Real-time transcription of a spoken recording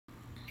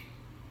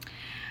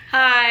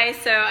Hi,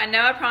 so I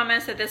know I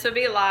promised that this would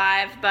be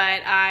live,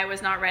 but I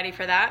was not ready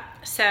for that.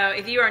 So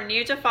if you are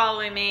new to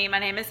following me, my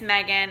name is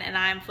Megan and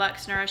I'm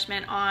Flux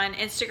Nourishment on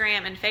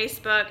Instagram and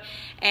Facebook,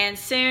 and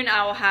soon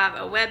I will have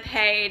a web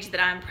page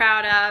that I'm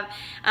proud of.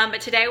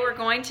 But today we're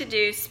going to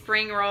do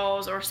spring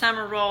rolls or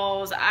summer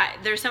rolls.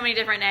 There's so many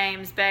different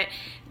names, but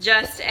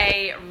just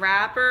a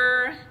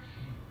wrapper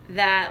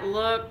that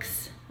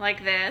looks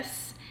like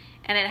this.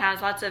 And it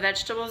has lots of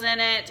vegetables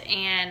in it,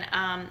 and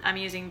I'm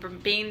using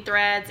bean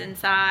threads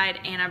inside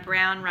and a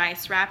brown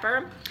rice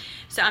wrapper.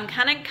 So I'm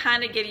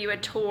kind of give you a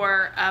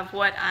tour of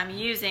what I'm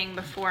using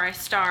before I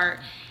start,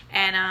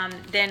 and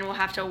then we'll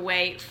have to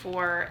wait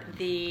for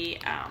the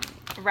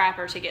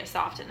wrapper to get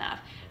soft enough.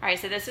 All right,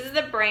 so this is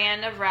the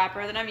brand of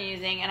wrapper that I'm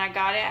using, and I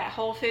got it at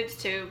Whole Foods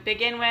to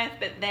begin with,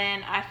 but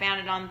then I found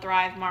it on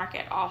Thrive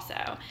Market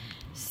also.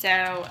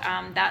 So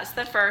that's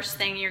the first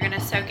thing. You're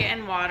gonna soak it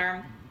in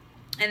water.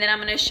 And then I'm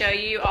going to show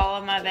you all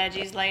of my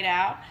veggies laid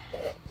out.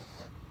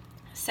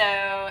 So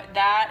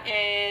that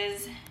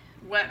is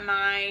what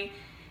my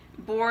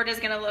board is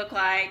going to look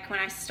like when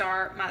I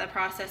start the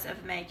process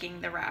of making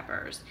the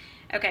wrappers.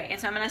 Okay,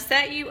 and so I'm going to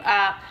set you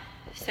up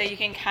so you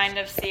can kind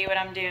of see what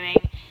I'm doing.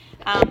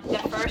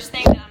 The first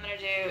thing that I'm going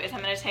to do is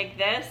I'm going to take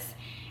this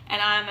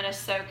and I'm going to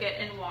soak it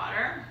in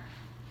water.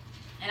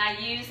 And I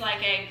use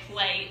like a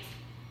plate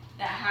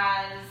that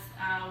has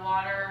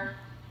water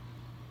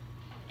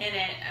in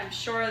it. I'm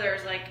sure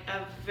there's like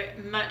a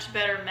much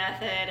better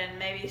method, and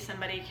maybe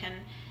somebody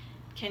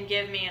can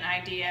give me an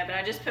idea, but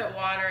I just put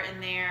water in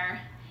there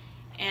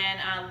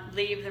and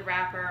leave the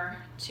wrapper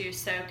to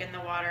soak in the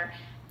water,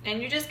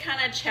 and you just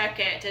kind of check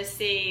it to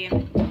see.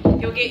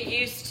 You'll get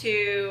used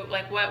to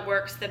like what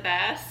works the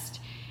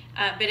best,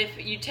 but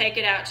if you take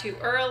it out too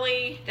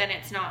early, then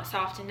it's not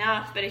soft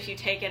enough, but if you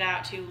take it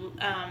out too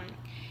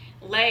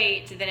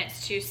late, then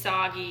it's too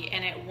soggy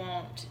and it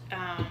won't,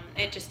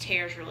 it just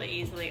tears really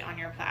easily on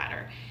your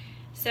platter.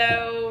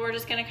 So we're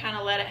just gonna kind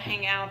of let it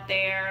hang out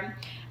there.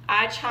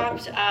 I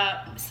chopped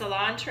up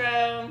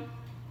cilantro,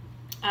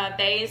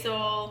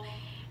 basil,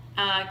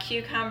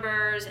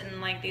 cucumbers,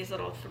 and like these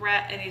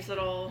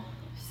little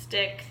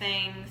stick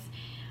things,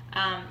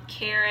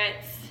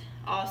 carrots,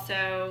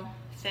 also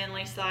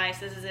thinly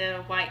sliced. This is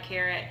a white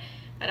carrot,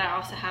 but I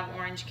also have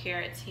orange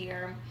carrots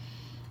here.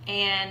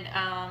 And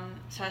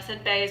so I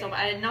said basil, but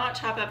I did not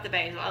chop up the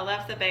basil. I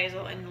left the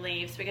basil in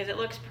leaves because it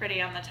looks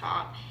pretty on the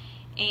top.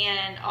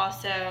 And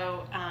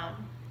also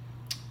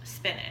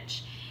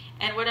spinach.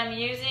 And what I'm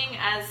using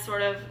as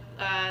sort of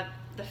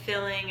the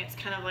filling, it's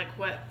kind of like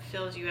what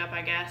fills you up,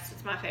 I guess.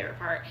 It's my favorite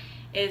part,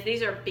 is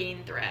these are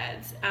bean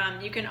threads.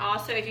 You can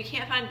also, if you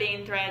can't find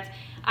bean threads,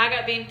 I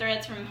got bean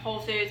threads from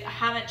Whole Foods. I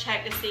haven't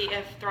checked to see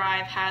if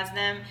Thrive has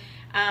them.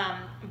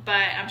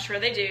 But I'm sure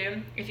they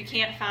do. If you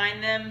can't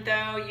find them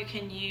though, you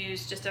can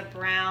use just a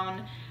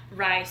brown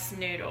rice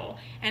noodle.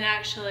 And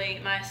actually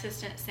my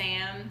assistant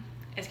Sam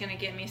is going to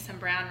give me some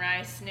brown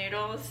rice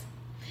noodles,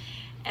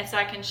 and so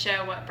I can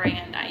show what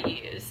brand I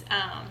use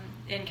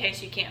in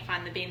case you can't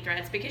find the bean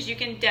threads, because you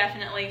can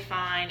definitely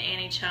find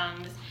Annie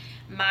Chung's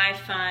My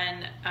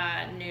Fun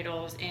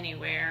noodles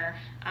anywhere,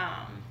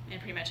 in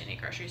pretty much any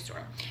grocery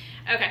store.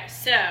 Okay,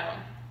 so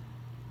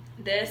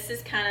this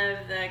is kind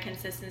of the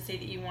consistency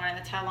that you want.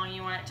 That's how long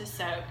you want it to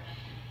soak.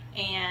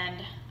 And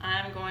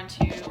I'm going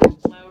to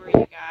lower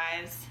you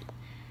guys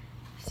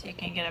so you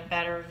can get a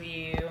better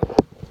view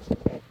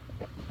of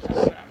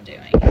what I'm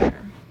doing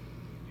here.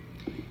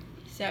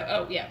 So,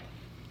 oh yeah.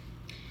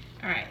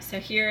 All right, so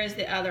here is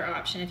the other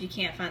option. If you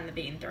can't find the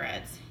bean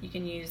threads, you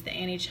can use the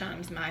Annie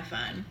Chung's My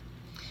Fun.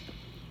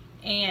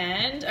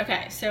 And,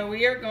 okay, so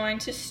we are going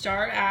to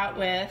start out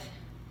with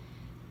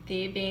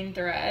the bean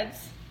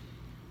threads.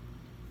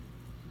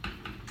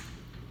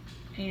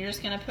 And you're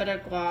just gonna put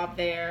a glob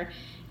there.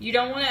 You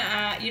don't want to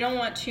add, you don't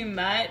want too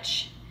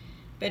much,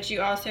 but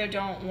you also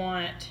don't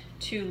want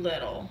too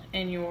little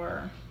in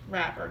your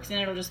wrapper, because then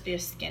it'll just be a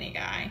skinny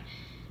guy.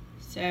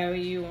 So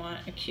you want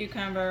a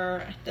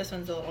cucumber. This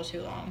one's a little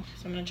too long,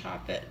 so I'm gonna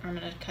chop it, or I'm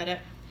gonna cut it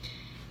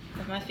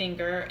with my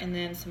finger, and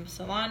then some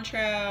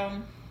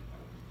cilantro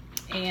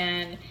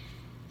and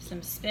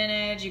some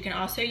spinach. You can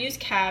also use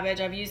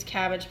cabbage. I've used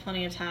cabbage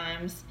plenty of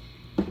times.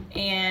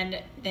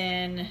 And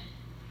then,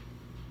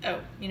 oh,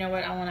 you know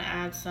what? I want to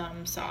add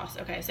some sauce.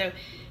 Okay, so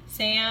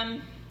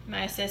Sam,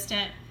 my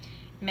assistant,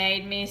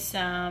 made me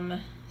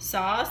some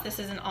sauce. This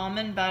is an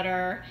almond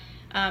butter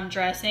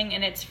dressing,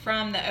 and it's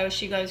from the Oh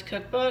She Goes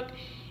cookbook,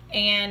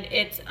 and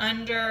it's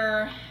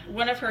under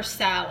one of her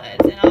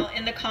salads. And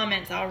in the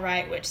comments, I'll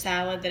write which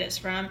salad that it's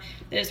from.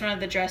 That is one of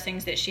the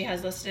dressings that she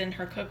has listed in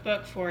her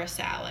cookbook for a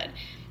salad.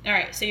 All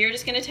right, so you're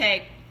just going to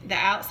take the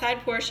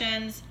outside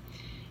portions,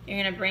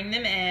 you're going to bring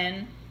them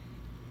in,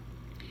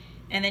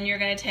 and then you're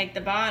going to take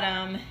the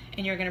bottom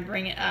and you're going to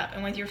bring it up,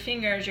 and with your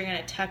fingers you're going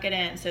to tuck it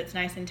in so it's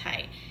nice and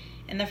tight.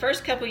 And the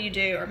first couple you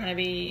do are going to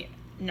be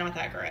not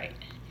that great,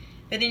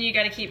 but then you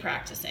got to keep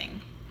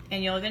practicing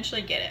and you'll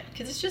eventually get it,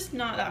 because it's just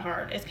not that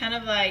hard. It's kind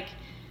of like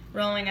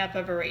rolling up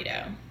a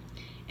burrito.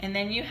 And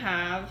then you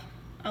have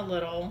a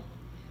little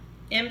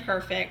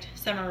imperfect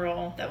summer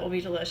roll that will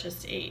be delicious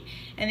to eat.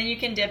 And then you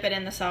can dip it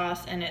in the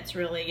sauce and it's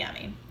really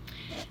yummy.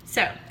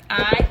 So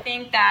I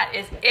think that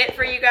is it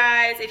for you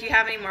guys. If you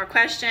have any more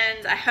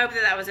questions, I hope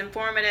that was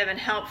informative and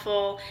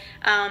helpful.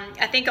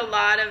 I think a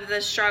lot of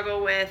the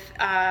struggle with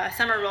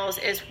summer rolls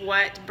is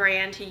what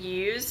brand to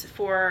use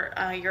for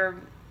your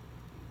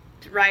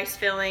rice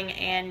filling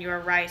and your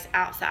rice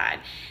outside.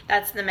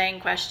 That's the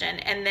main question.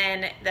 And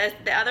then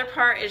the other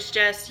part is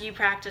just you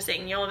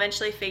practicing. You'll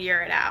eventually figure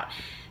it out.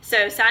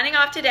 So signing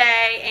off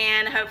today,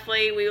 and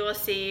hopefully we will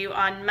see you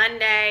on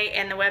Monday,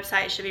 and the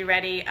website should be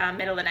ready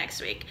middle of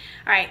next week.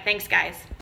 All right, thanks guys.